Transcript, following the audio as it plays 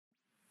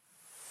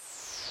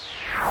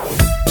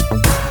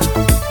And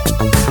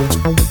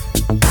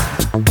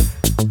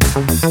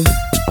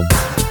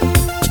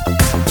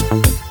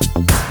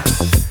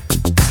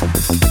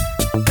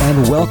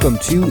welcome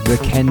to the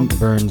Ken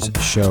Burns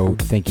Show.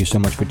 Thank you so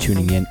much for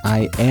tuning in.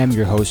 I am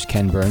your host,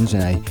 Ken Burns,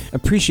 and I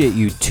appreciate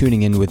you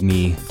tuning in with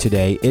me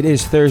today. It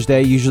is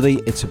Thursday. Usually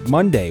it's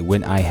Monday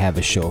when I have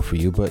a show for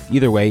you, but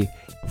either way,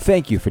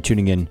 thank you for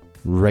tuning in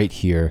right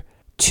here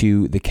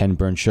to the Ken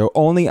Burns Show,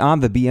 only on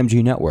the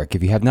BMG Network.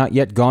 If you have not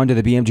yet gone to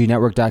the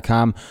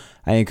BMGnetwork.com,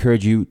 I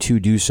encourage you to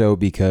do so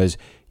because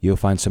you'll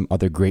find some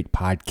other great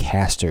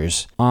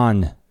podcasters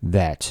on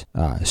that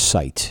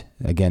site.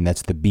 Again,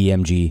 that's the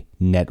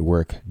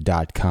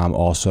BMGnetwork.com.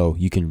 Also,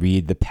 you can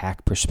read The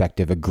Pac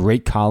Perspective, a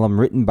great column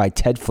written by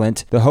Ted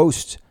Flint, the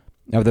host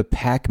of the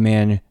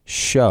Pac-Man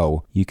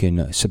Show. You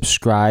can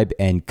subscribe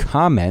and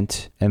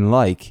comment and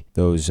like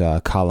those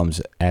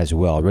columns as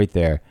well, right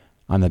there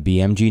on the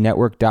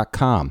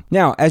BMGnetwork.com.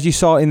 Now, as you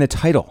saw in the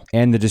title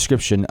and the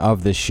description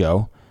of this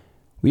show,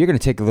 we are going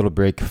to take a little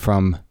break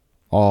from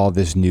all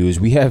this news.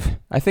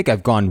 I think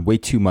I've gone way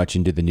too much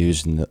into the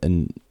news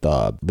in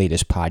the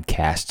latest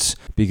podcasts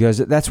because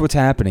that's what's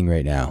happening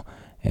right now,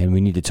 and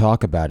we need to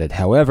talk about it.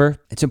 However,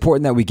 it's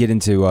important that we get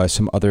into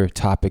some other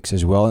topics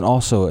as well, and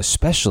also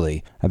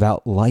especially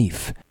about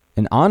life,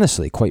 and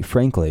honestly, quite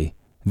frankly,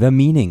 the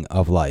meaning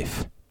of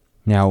life.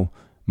 Now,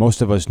 most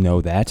of us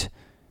know that.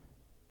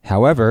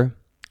 However,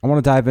 I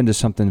want to dive into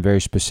something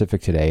very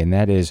specific today, and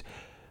that is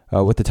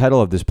what the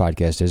title of this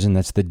podcast is, and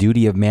that's the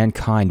duty of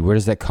mankind. Where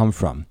does that come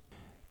from?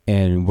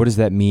 And what does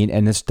that mean?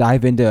 And let's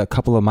dive into a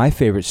couple of my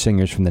favorite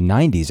singers from the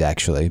 90s,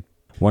 actually.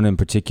 One in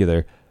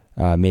particular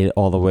made it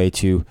all the way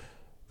to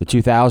the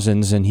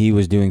 2000s, and he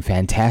was doing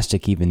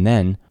fantastic even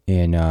then.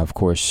 And, of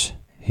course,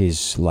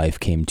 his life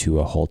came to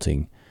a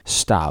halting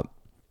stop.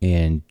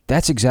 And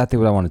that's exactly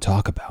what I want to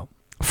talk about.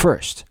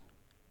 First,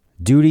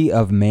 duty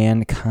of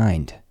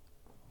mankind.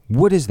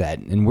 What is that?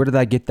 And where did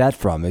I get that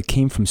from? It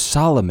came from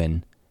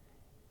Solomon,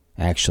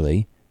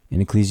 actually,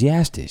 in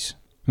Ecclesiastes.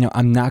 Now,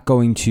 I'm not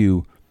going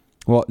to...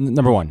 Well,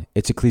 number one,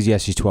 it's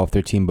Ecclesiastes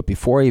 12:13, but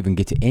before I even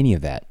get to any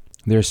of that,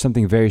 there's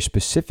something very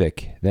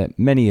specific that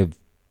many of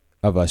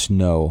us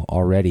know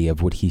already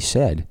of what he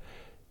said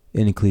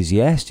in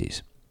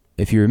Ecclesiastes.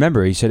 If you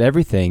remember, he said,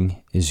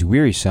 everything is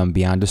wearisome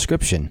beyond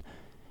description.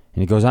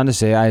 And he goes on to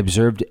say, I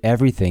observed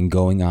everything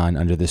going on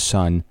under the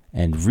sun,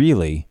 and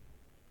really,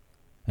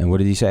 and what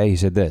did he say? He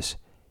said this,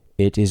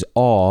 it is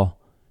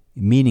all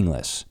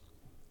meaningless,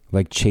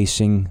 like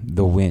chasing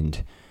the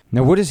wind.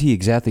 Now, what is he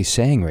exactly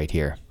saying right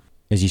here?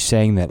 Is he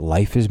saying that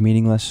life is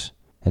meaningless?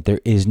 That there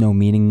is no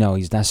meaning? No,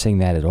 he's not saying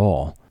that at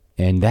all.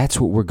 And that's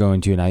what we're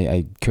going to, and I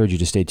encourage you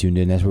to stay tuned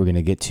in. That's what we're going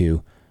to get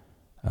to,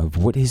 of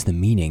what is the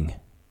meaning?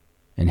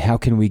 And how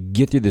can we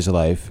get through this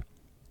life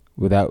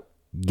without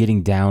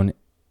getting down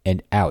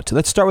and out? So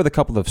let's start with a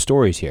couple of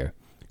stories here.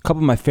 A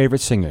couple of my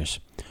favorite singers.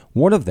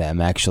 One of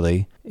them,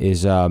 actually,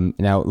 is, now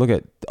look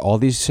at all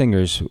these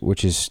singers,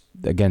 which is,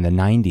 again, the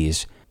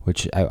 90s,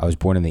 which I was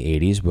born in the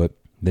 80s, but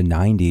the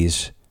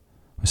 90s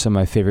some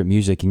of my favorite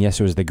music, and yes,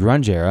 it was the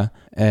grunge era.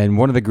 And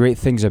one of the great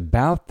things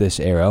about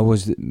this era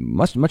was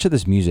much of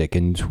this music,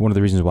 and one of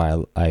the reasons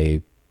why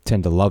I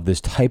tend to love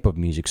this type of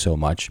music so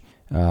much.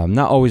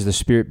 Not always the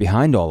spirit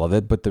behind all of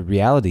it, but the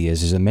reality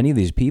is that many of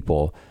these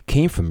people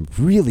came from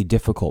really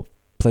difficult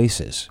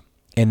places,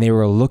 and they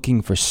were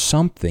looking for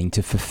something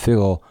to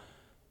fulfill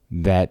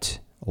that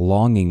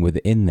longing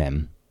within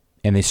them,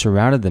 and they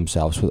surrounded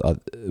themselves with,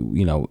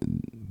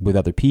 with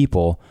other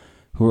people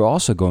who are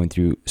also going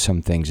through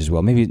some things as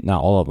well. Maybe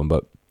not all of them,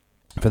 but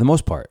for the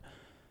most part.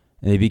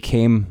 And they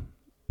became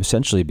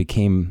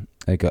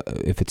like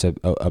if it's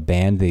a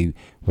band, they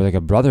were like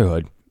a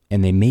brotherhood,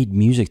 and they made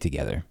music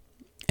together.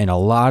 And a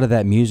lot of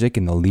that music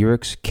and the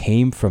lyrics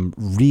came from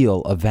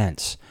real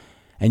events.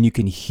 And you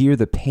can hear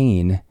the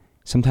pain,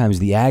 sometimes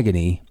the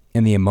agony,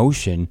 and the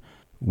emotion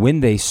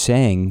when they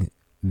sang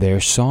their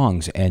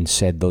songs and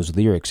said those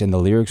lyrics. And the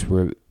lyrics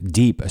were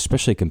deep,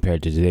 especially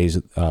compared to today's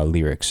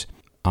lyrics.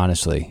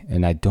 Honestly,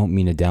 and I don't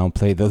mean to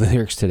downplay the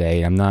lyrics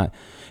today. I'm not,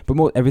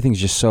 but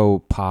everything's just so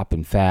pop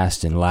and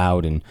fast and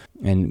loud, and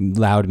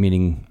loud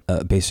meaning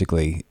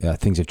basically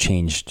things have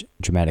changed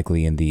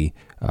dramatically in the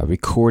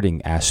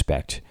recording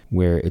aspect,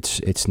 where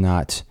it's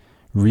not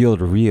reel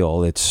to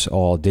reel, it's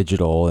all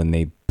digital, and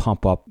they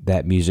pump up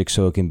that music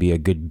so it can be a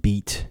good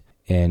beat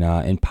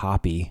and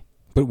poppy,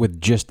 but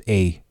with just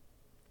a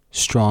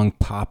strong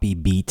poppy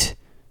beat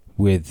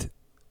with,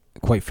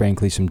 quite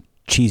frankly, some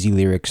cheesy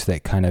lyrics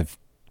that kind of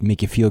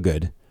make you feel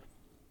good,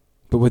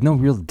 but with no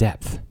real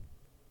depth.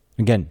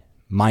 Again,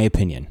 my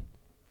opinion.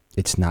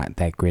 It's not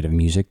that great of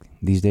music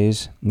these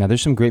days. Now,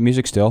 there's some great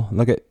music still.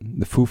 Look at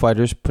the Foo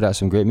Fighters put out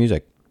some great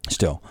music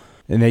still.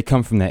 And they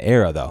come from that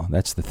era, though.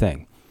 That's the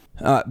thing.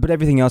 But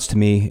everything else to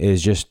me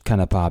is just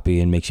kind of poppy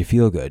and makes you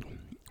feel good,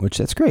 which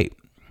that's great.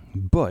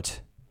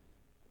 But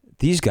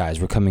these guys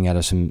were coming out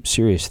of some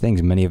serious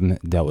things. Many of them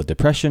dealt with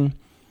depression.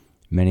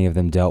 Many of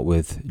them dealt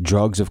with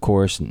drugs, of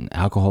course, and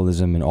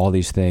alcoholism and all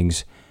these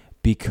things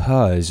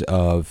because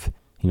of,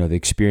 the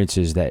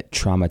experiences that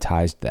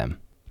traumatized them.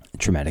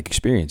 traumatic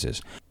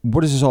experiences.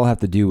 What does this all have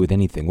to do with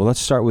anything? Well, let's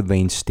start with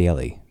Layne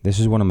Staley. This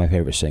is one of my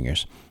favorite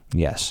singers.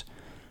 Yes,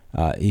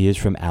 he is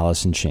from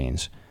Alice in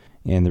Chains.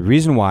 And the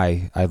reason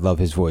why I love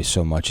his voice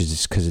so much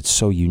is because it's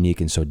so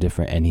unique and so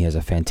different. And he has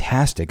a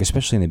fantastic,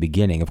 especially in the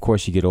beginning. Of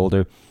course, you get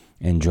older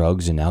and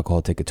drugs and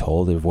alcohol take a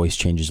toll. Their voice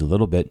changes a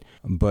little bit.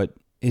 But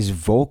his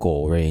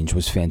vocal range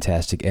was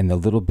fantastic. And the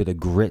little bit of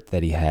grit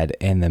that he had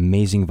and the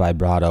amazing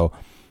vibrato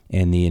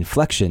and the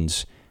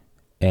inflections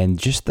and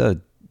just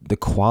the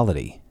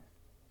quality.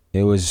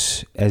 It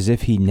was as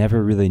if he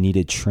never really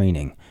needed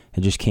training.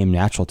 It just came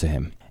natural to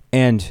him.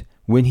 And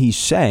when he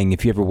sang,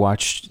 if you ever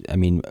watched,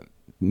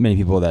 many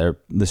people that are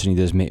listening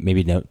to this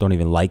maybe don't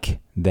even like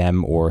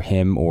them or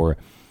him or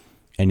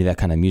any of that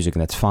kind of music,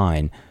 and that's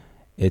fine.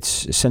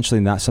 It's essentially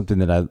not something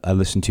that I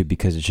listen to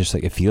because it's just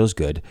like it feels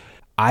good.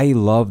 I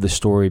love the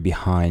story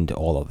behind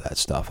all of that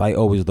stuff. I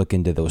always look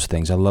into those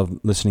things. I love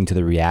listening to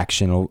the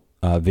reaction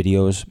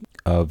videos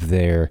of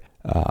their,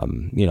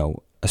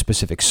 a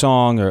specific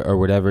song or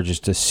whatever,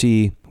 just to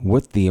see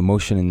what the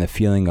emotion and the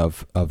feeling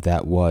of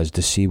that was,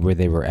 to see where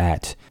they were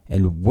at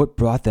and what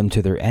brought them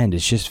to their end.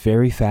 It's just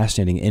very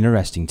fascinating,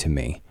 interesting to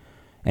me,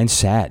 and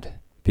sad,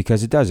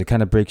 because it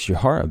kind of breaks your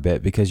heart a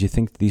bit, because you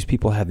think these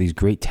people have these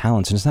great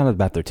talents, and it's not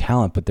about their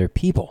talent, but they're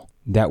people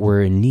that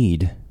were in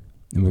need,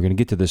 and we're going to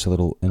get to this in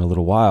a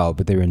little while,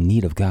 but they were in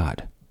need of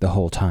God the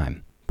whole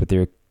time, but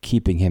they're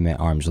keeping him at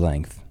arm's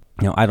length.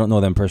 I don't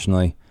know them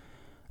personally,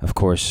 of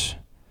course.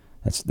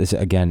 That's this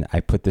again. I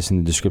put this in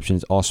the description.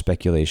 It's all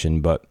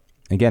speculation, but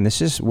again,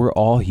 we're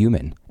all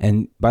human.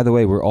 And by the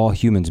way, we're all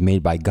humans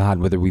made by God,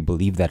 whether we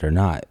believe that or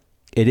not.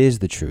 It is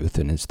the truth,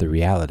 and it's the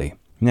reality.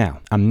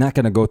 Now, I'm not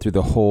going to go through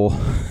the whole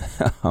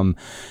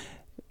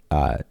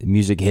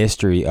music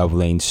history of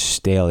Layne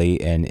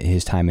Staley and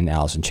his time in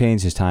Alice in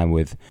Chains, his time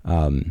with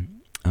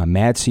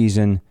Mad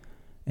Season,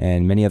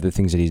 and many other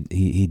things that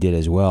he did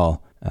as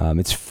well.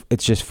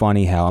 It's just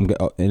funny how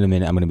in a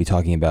minute I'm going to be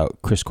talking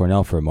about Chris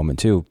Cornell for a moment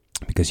too,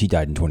 because he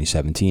died in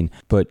 2017.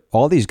 But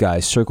all these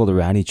guys circled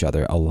around each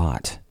other a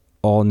lot.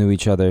 All knew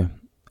each other.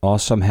 All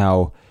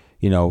somehow,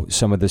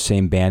 some of the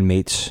same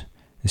bandmates.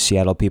 The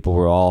Seattle people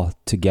were all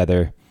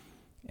together,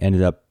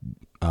 ended up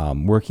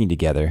working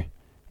together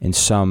in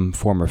some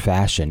form or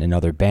fashion in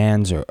other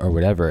bands or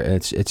whatever.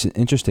 It's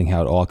interesting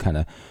how it all kind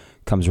of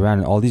comes around.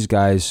 And all these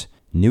guys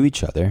knew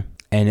each other.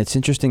 And it's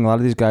interesting, a lot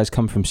of these guys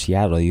come from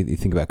Seattle. You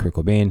think about Kurt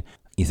Cobain.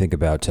 You think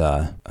about,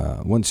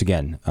 once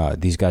again,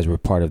 these guys were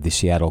part of the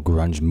Seattle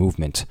grunge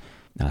movement.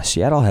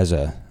 Seattle has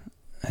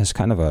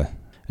kind of a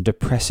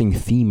depressing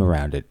theme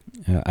around it,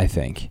 I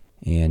think.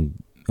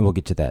 And we'll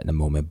get to that in a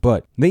moment.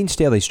 But Layne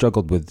Staley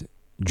struggled with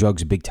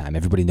drugs big time.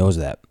 Everybody knows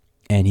that.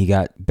 And he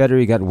got better,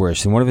 he got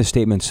worse. And one of his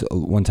statements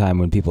one time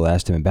when people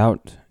asked him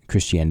about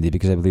Christianity,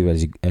 because I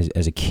believe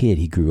as a kid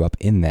he grew up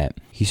in that,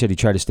 he said he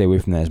tried to stay away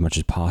from that as much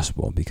as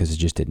possible because it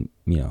just didn't,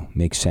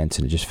 make sense,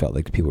 and it just felt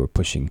like people were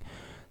pushing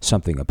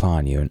something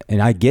upon you.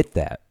 And I get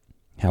that.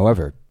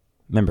 However,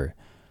 remember,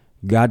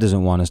 God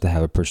doesn't want us to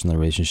have a personal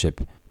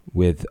relationship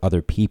with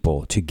other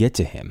people to get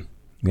to him.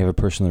 We have a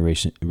personal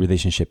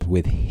relationship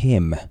with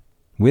him,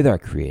 with our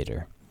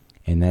Creator.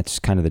 And that's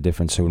kind of the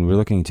difference. So when we're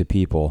looking to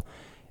people,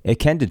 it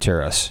can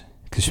deter us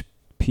because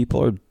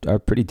people are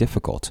pretty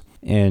difficult.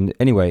 And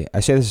anyway,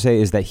 I say this to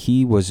say is that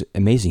he was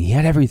amazing. He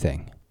had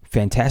everything.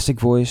 Fantastic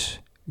voice,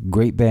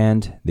 great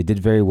band. They did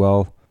very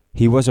well.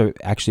 He was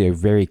actually a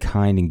very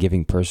kind and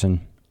giving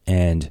person.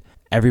 And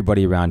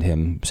everybody around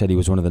him said he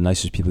was one of the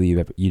nicest people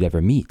you'd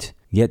ever meet.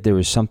 Yet there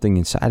was something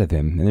inside of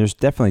him. And there's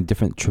definitely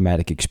different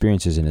traumatic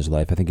experiences in his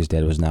life. I think his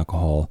dad was an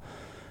alcoholic.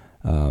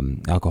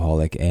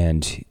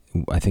 And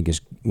I think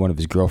his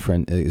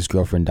girlfriend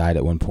died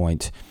at one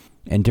point.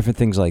 And different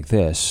things like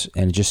this.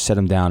 And it just set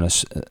him down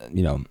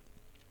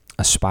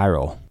a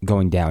spiral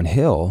going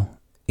downhill.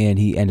 And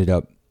he ended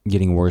up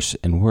getting worse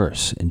and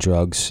worse in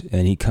drugs.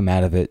 And he'd come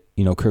out of it.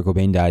 Kurt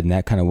Cobain died, and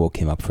that kind of woke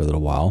him up for a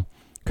little while.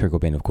 Kurt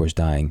Cobain, of course,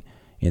 dying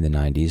in the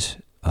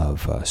 90s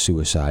of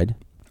suicide.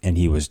 And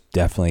he was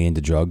definitely into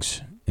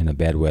drugs in a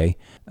bad way.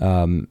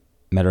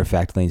 Matter of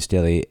fact, Layne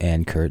Staley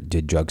and Kurt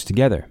did drugs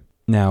together.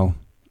 Now,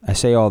 I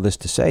say all this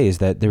to say is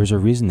that there was a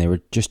reason they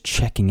were just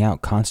checking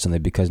out constantly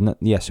because,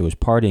 yes, it was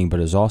partying, but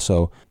it was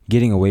also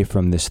getting away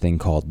from this thing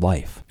called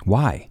life.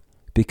 Why?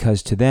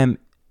 Because to them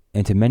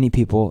and to many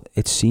people,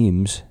 it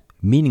seems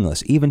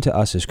meaningless. Even to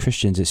us as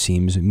Christians, it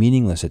seems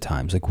meaningless at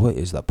times. Like, what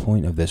is the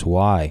point of this?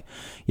 Why?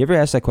 You ever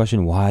ask that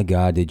question, why,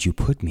 God, did you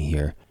put me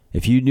here?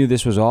 If you knew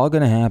this was all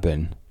going to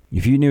happen,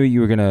 if you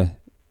knew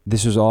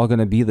this was all going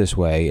to be this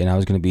way and I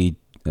was going to be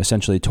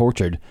essentially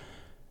tortured,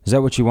 is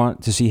that what you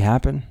want to see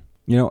happen?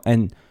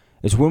 And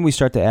it's when we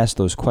start to ask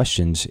those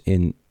questions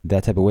in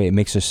that type of way, it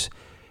makes us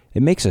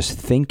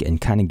think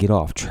and kind of get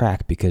off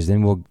track, because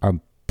then our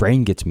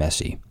brain gets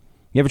messy.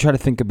 You ever try to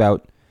think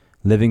about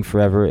living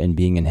forever and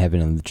being in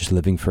heaven and just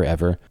living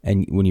forever?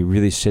 And when you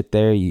really sit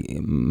there,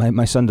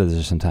 my son does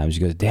this sometimes.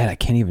 He goes, Dad, I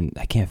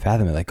can't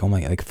fathom it. Like, oh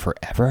my, like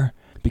forever?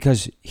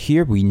 Because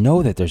here we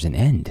know that there's an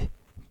end,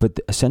 but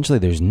essentially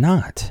there's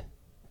not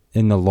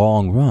in the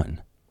long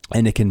run.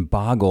 and it can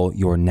boggle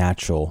your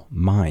natural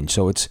mind.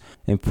 So it's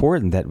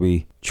important that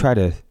we try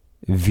to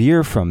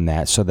veer from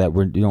that so that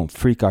we don't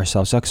freak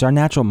ourselves out, because our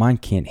natural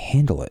mind can't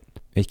handle it.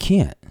 It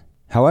can't.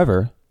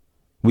 However,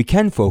 we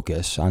can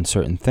focus on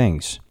certain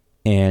things,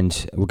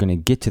 and we're going to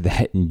get to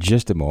that in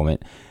just a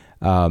moment.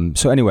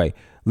 So anyway,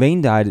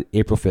 Layne died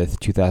April 5th,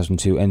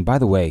 2002. And by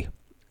the way,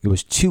 it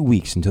was 2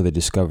 weeks until they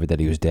discovered that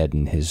he was dead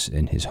in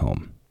his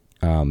home.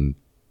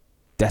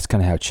 That's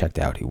kind of how checked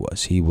out he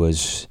was. He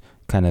was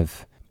kind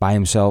of by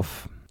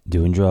himself,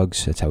 doing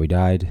drugs. That's how he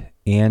died.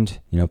 And,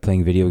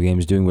 playing video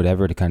games, doing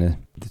whatever to kind of,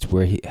 that's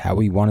how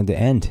he wanted to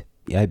end.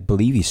 I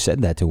believe he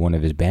said that to one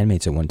of his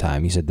bandmates at one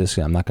time. He said,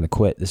 I'm not going to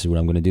quit. This is what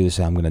I'm going to do. This is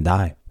how I'm going to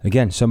die.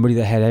 Again, somebody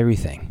that had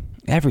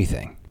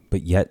everything,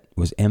 but yet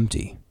was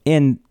empty.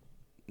 And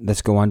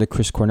let's go on to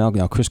Chris Cornell.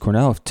 Now, Chris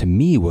Cornell, to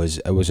me, was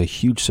a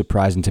huge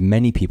surprise. And to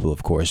many people,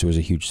 of course, it was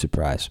a huge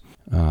surprise.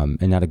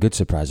 And not a good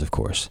surprise, of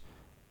course.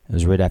 It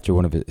was right after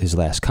one of his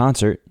last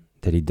concert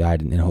that he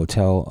died in a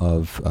hotel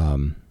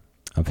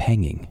of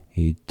hanging,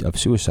 of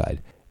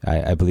suicide.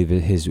 I believe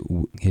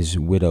his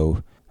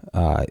widow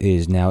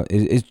is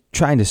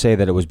trying to say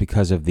that it was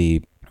because of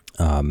the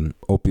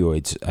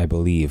opioids, I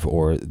believe,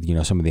 or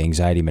some of the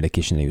anxiety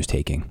medication that he was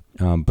taking.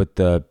 But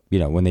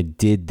when they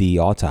did the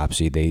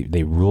autopsy,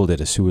 they ruled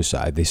it a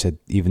suicide. They said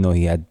even though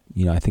he had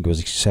I think it was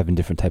like 7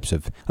 different types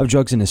of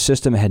drugs in his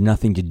system, it had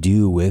nothing to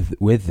do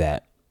with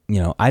that.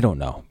 I don't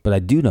know, but I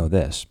do know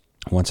this.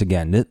 Once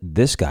again,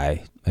 this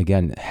guy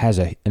again has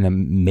an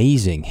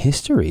amazing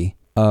history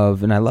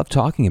of, and I love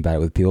talking about it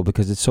with people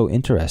because it's so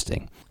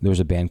interesting. There was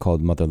a band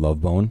called Mother Love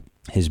Bone.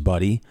 His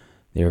buddy,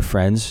 they were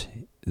friends.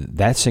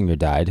 That singer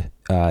died.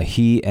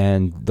 He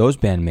and those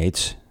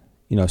bandmates,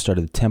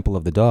 started the Temple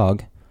of the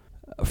Dog.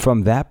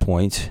 From that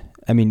point,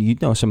 I mean,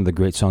 some of the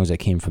great songs that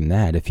came from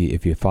that if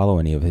you follow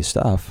any of his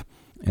stuff.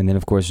 And then,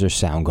 of course, there's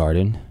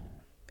Soundgarden.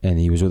 And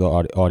he was with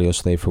Audio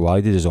Slave for a while.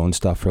 He did his own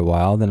stuff for a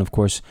while. Then, of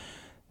course,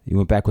 he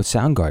went back with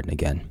Soundgarden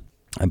again.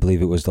 I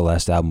believe it was the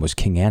last album was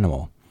King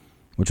Animal,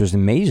 which was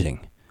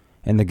amazing.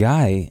 And the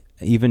guy,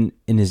 even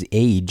in his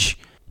age,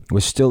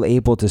 was still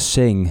able to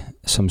sing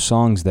some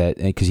songs that,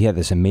 because he had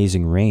this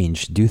amazing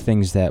range, do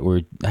things that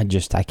were,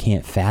 I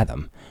can't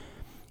fathom.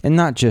 And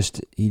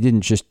he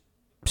didn't just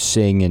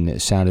sing and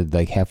it sounded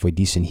like halfway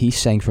decent. He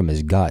sang from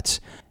his guts.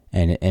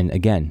 And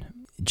again,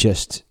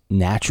 just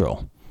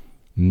natural.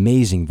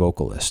 Amazing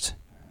vocalist.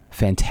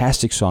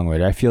 Fantastic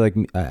songwriter. I feel like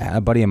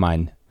a buddy of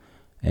mine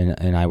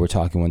and I were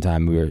talking one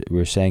time. We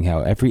were saying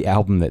how every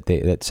album that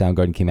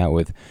Soundgarden came out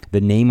with,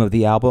 the name of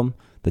the album,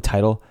 the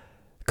title,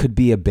 could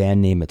be a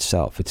band name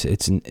itself.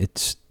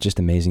 It's just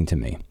amazing to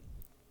me.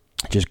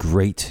 Just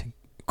great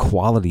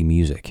quality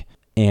music.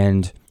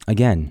 And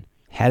again,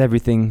 had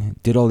everything,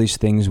 did all these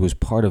things, was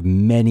part of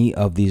many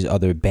of these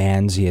other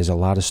bands. He has a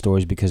lot of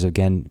stories because,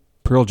 again,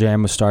 Pearl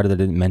Jam was started. I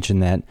didn't mention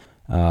that.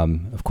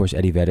 Of course,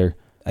 Eddie Vedder.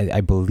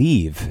 I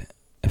believe,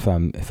 if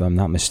I'm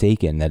not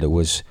mistaken, that it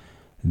was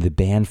the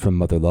band from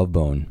Mother Love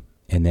Bone,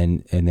 and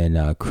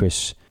then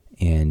Chris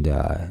and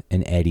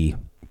Eddie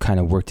kind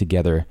of worked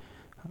together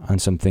on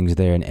some things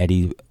there, and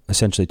Eddie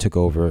essentially took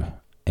over,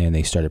 and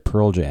they started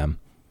Pearl Jam.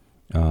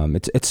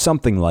 It's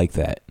something like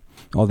that.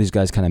 All these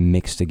guys kind of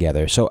mixed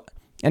together. So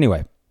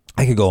anyway,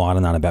 I could go on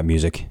and on about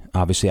music.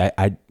 Obviously,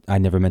 I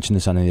never mentioned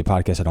this on any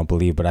podcast, I don't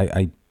believe, but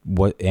I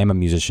am a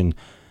musician.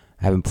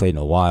 I haven't played in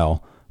a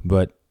while,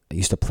 but I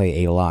used to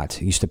play a lot.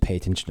 I used to pay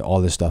attention to all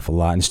this stuff a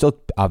lot, and still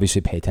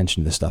obviously pay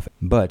attention to this stuff.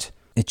 But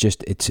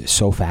it's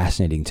so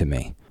fascinating to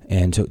me,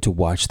 and to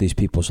watch these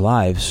people's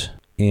lives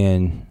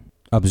and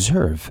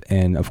observe.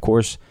 And of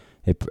course,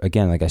 it,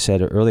 again, like I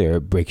said earlier,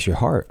 it breaks your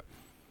heart.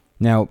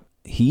 Now,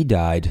 he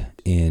died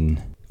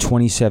in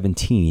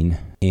 2017,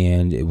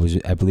 and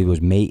I believe it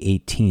was May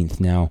 18th.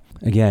 Now,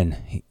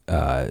 again,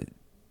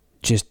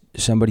 just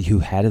somebody who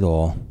had it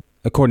all,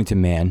 according to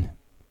man.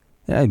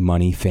 Had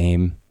money,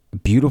 fame,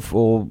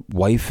 beautiful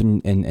wife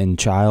and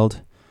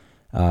child,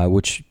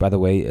 which, by the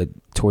way,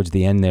 towards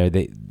the end there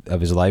of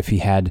his life, he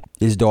had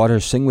his daughter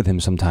sing with him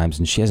sometimes,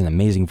 and she has an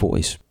amazing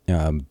voice,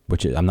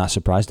 which I'm not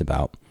surprised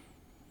about.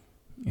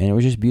 And it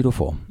was just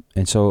beautiful.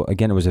 And so,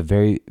 again, it was a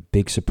very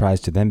big surprise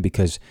to them,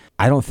 because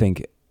I don't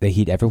think that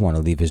he'd ever want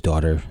to leave his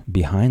daughter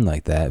behind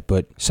like that.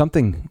 But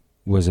something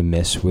was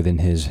amiss within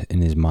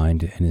his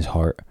mind and his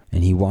heart,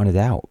 and he wanted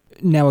out.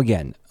 Now,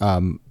 again,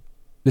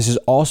 this is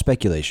all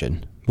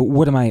speculation, but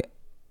what am I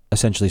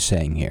essentially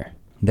saying here?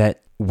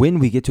 That when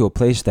we get to a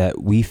place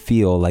that we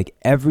feel like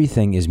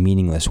everything is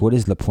meaningless, what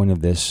is the point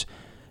of this?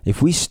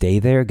 If we stay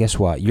there, guess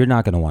what? You're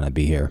not going to want to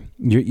be here.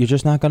 You're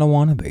just not going to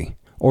want to be.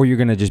 Or you're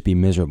going to just be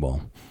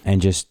miserable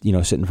and just,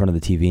 sit in front of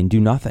the TV and do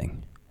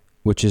nothing,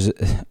 which is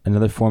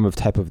another form of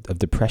type of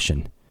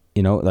depression.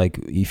 Like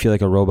you feel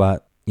like a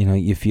robot,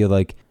 you feel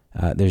like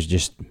there's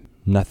just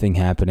nothing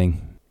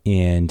happening.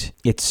 And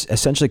it's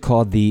essentially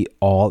called the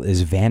all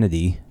is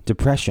vanity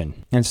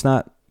depression. And it's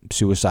not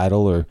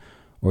suicidal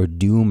or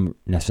doom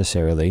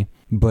necessarily,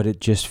 but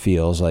it just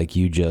feels like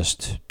you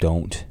just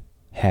don't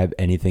have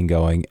anything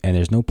going, and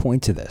there's no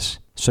point to this.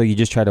 So you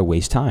just try to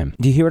waste time.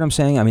 Do you hear what I'm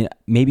saying? I mean,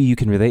 maybe you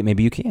can relate,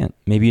 maybe you can't.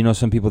 Maybe you know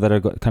some people that are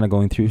kind of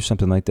going through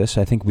something like this.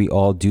 I think we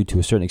all do to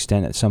a certain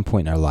extent at some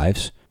point in our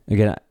lives.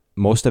 Again,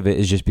 most of it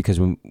is just because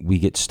when we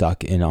get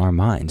stuck in our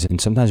minds. And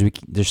sometimes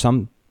there's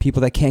some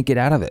people that can't get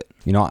out of it.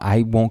 You know,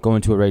 I won't go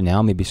into it right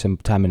now, maybe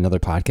sometime in another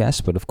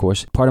podcast. But of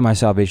course, part of my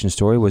salvation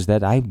story was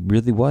that I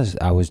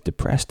was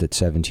depressed at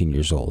 17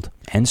 years old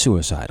and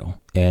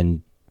suicidal.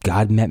 And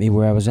God met me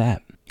where I was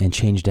at and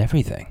changed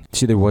everything.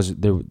 See,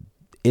 there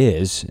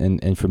is,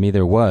 and for me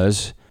there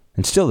was,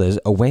 and still is,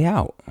 a way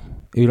out.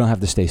 You don't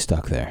have to stay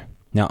stuck there.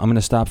 Now, I'm going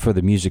to stop for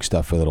the music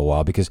stuff for a little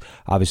while because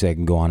obviously I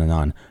can go on and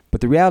on.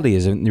 But the reality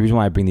is, and the reason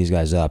why I bring these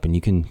guys up, and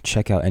you can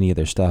check out any of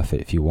their stuff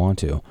if you want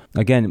to.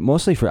 Again,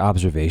 mostly for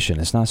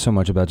observation. It's not so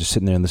much about just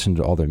sitting there and listening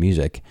to all their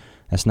music.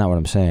 That's not what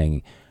I'm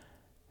saying.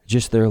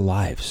 Just their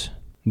lives.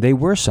 They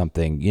were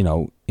something, you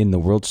know, in the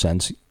world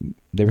sense,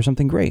 they were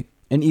something great.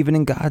 And even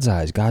in God's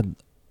eyes, God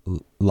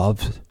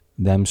loved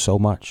them so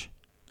much.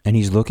 And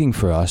he's looking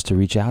for us to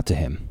reach out to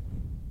him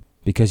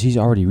because he's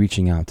already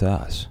reaching out to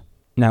us.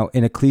 Now,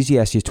 in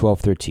Ecclesiastes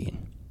 12:13,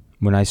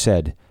 when I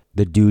said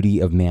the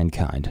duty of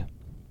mankind,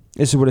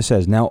 this is what it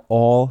says. Now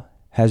all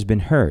has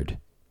been heard,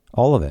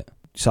 all of it.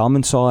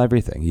 Solomon saw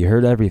everything. He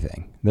heard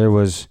everything. There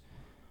was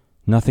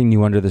nothing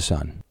new under the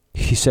sun.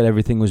 He said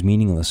everything was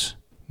meaningless,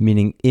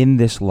 meaning in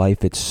this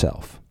life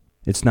itself.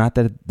 It's not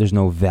that there's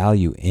no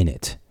value in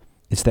it.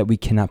 It's that we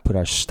cannot put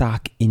our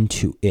stock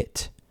into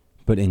it,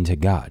 but into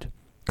God.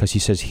 Because he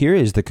says, here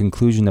is the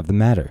conclusion of the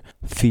matter.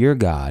 Fear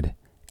God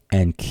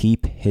and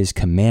keep his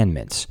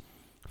commandments,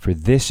 for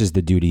this is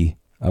the duty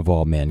of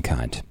all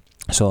mankind.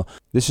 So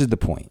this is the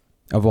point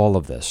of all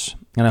of this.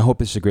 And I hope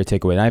this is a great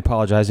takeaway. And I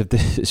apologize if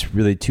this is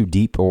really too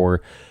deep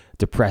or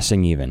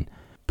depressing even.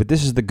 But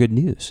this is the good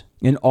news.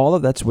 And all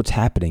of that's what's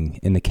happening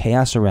in the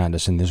chaos around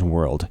us in this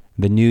world.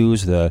 The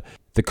news, the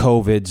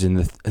COVIDs, and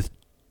the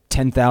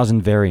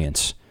 10,000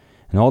 variants,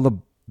 and all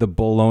the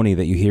baloney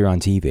that you hear on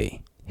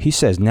TV. He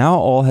says, now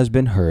all has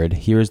been heard.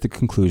 Here is the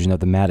conclusion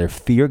of the matter.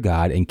 Fear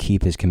God and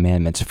keep his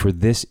commandments, for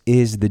this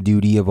is the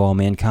duty of all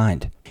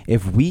mankind.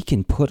 If we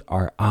can put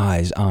our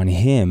eyes on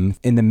him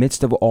in the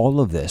midst of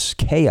all of this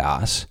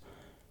chaos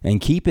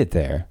and keep it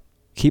there,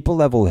 keep a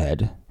level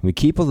head. We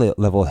keep a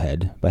level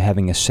head by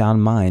having a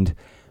sound mind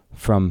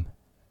from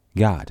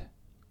God,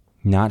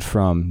 not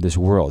from this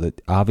world.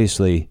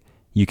 Obviously,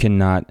 you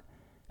cannot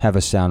have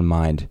a sound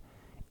mind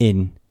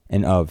in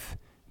and of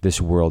this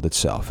world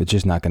itself. It's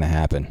just not going to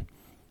happen.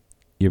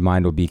 Your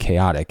mind will be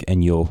chaotic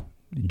and you'll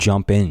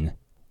jump in.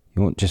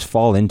 You won't just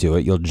fall into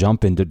it. You'll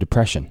jump into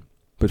depression.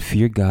 But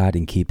fear God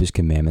and keep his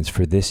commandments,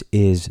 for this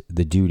is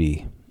the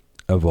duty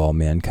of all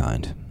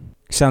mankind.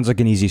 Sounds like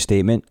an easy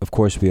statement. Of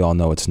course, we all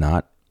know it's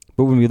not.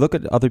 But when we look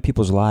at other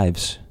people's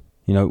lives,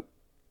 you know,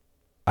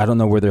 I don't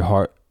know where their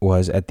heart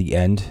was at the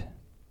end.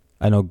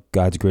 I know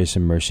God's grace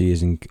and mercy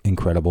is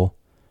incredible.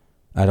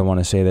 I don't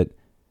want to say that,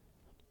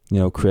 you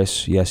know,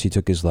 Chris, yes, he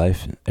took his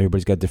life.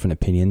 Everybody's got different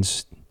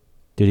opinions.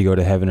 Did he go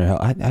to heaven or hell?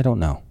 I don't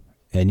know.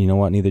 And you know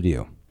what? Neither do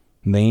you.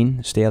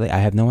 Lane Staley, I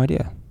have no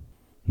idea.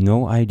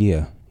 No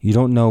idea. You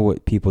don't know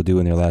what people do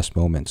in their last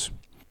moments.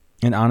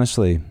 And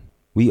honestly,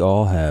 we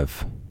all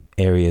have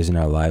areas in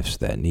our lives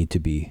that need to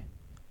be,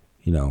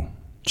 you know,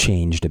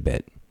 changed a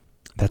bit.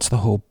 That's the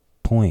whole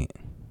point.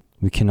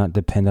 We cannot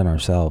depend on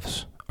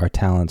ourselves, our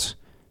talents,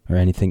 or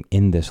anything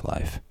in this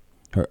life,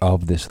 or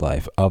of this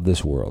life, of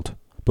this world.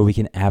 But we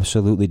can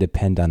absolutely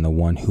depend on the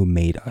one who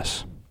made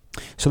us.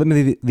 So let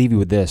me leave you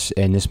with this,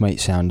 and this might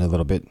sound a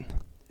little bit,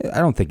 I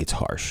don't think it's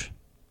harsh,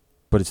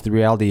 but it's the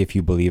reality if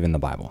you believe in the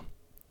Bible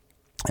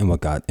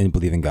and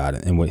believe in God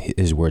and what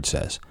his word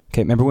says.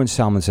 Okay, remember when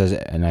Solomon says,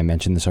 and I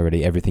mentioned this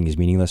already, everything is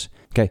meaningless?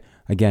 Okay,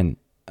 again,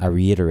 I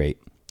reiterate,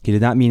 he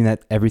did not mean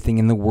that everything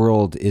in the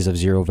world is of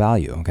zero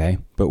value, okay?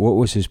 But what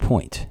was his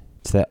point?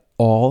 It's that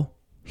all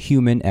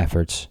human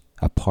efforts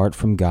apart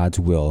from God's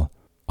will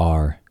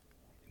are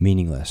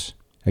meaningless.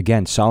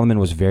 Again, Solomon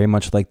was very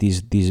much like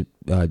the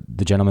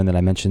gentleman that I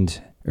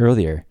mentioned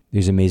earlier,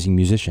 these amazing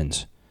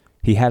musicians.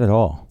 He had it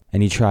all,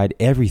 and he tried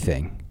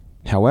everything.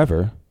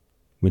 However,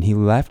 when he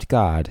left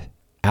God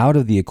out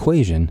of the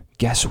equation,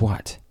 guess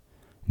what?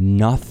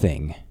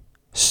 Nothing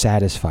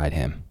satisfied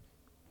him.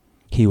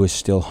 He was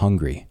still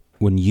hungry.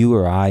 When you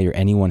or I or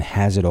anyone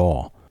has it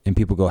all, and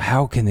people go,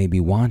 how can they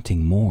be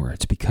wanting more?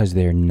 It's because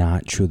they're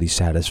not truly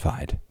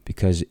satisfied.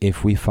 Because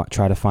if we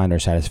try to find our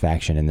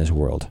satisfaction in this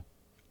world,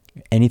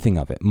 anything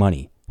of it,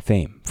 money,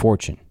 fame,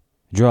 fortune,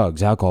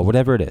 drugs, alcohol,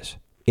 whatever it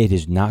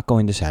is not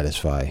going to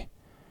satisfy.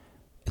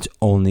 It's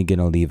only going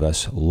to leave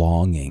us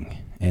longing.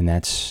 And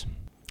that's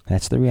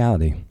the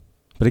reality.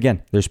 But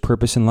again, there's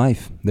purpose in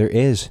life. There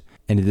is.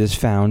 And it is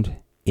found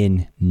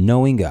in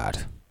knowing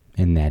God.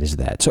 And that is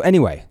that. So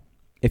anyway,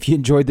 if you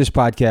enjoyed this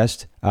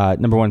podcast,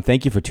 number one,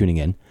 thank you for tuning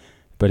in.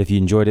 But if you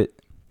enjoyed it,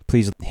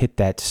 please hit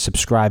that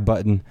subscribe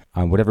button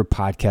on whatever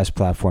podcast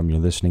platform you're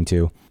listening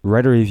to.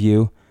 Write a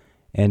review.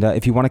 And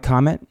if you want to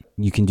comment,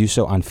 you can do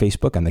so on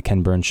Facebook, on the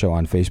Ken Burns Show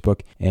on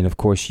Facebook. And of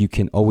course, you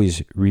can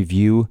always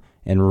review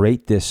and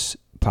rate this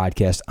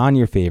podcast on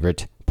your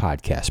favorite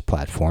podcast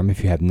platform.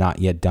 If you have not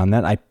yet done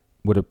that, I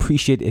would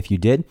appreciate it if you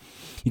did.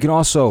 You can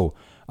also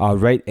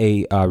write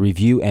a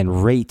review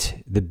and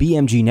rate the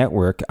BMG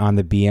Network on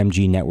the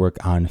BMG Network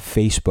on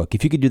Facebook.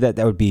 If you could do that,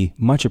 that would be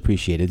much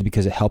appreciated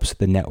because it helps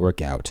the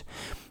network out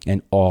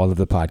and all of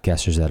the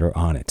podcasters that are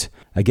on it.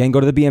 Again, go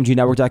to the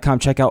BMGnetwork.com.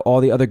 Check out all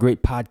the other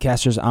great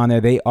podcasters on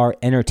there. They are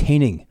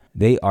entertaining.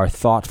 They are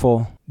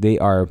thoughtful. They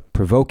are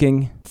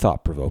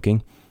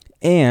thought-provoking.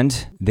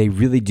 And they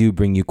really do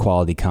bring you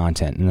quality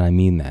content, and I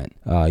mean that.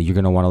 You're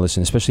going to want to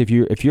listen, especially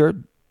if you're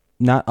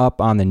not up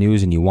on the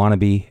news and you want to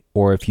be,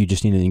 or if you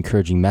just need an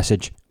encouraging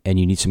message and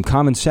you need some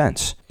common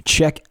sense.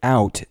 Check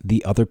out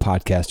the other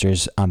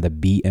podcasters on the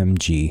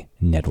BMG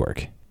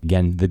Network.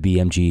 Again,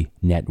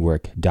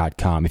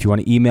 thebmgnetwork.com. If you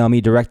want to email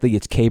me directly,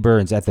 it's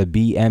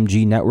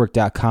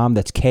kburns@thebmgnetwork.com.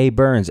 That's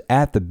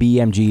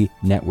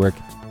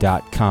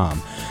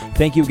kburns@thebmgnetwork.com.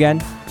 Thank you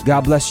again.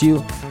 God bless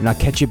you, and I'll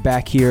catch you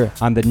back here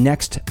on the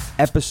next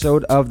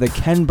episode of The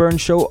Ken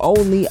Burns Show,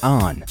 only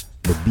on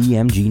the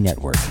BMG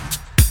Network.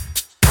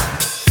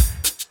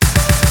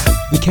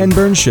 The Ken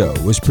Burns Show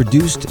was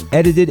produced,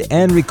 edited,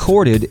 and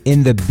recorded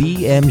in the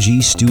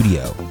BMG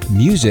studio.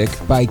 Music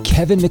by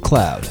Kevin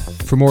MacLeod.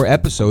 For more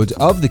episodes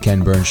of The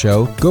Ken Burns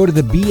Show, go to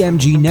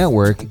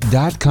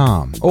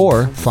thebmgnetwork.com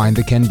or find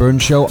The Ken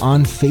Burns Show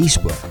on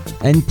Facebook.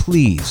 And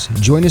please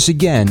join us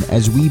again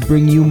as we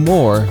bring you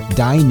more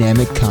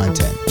dynamic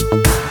content.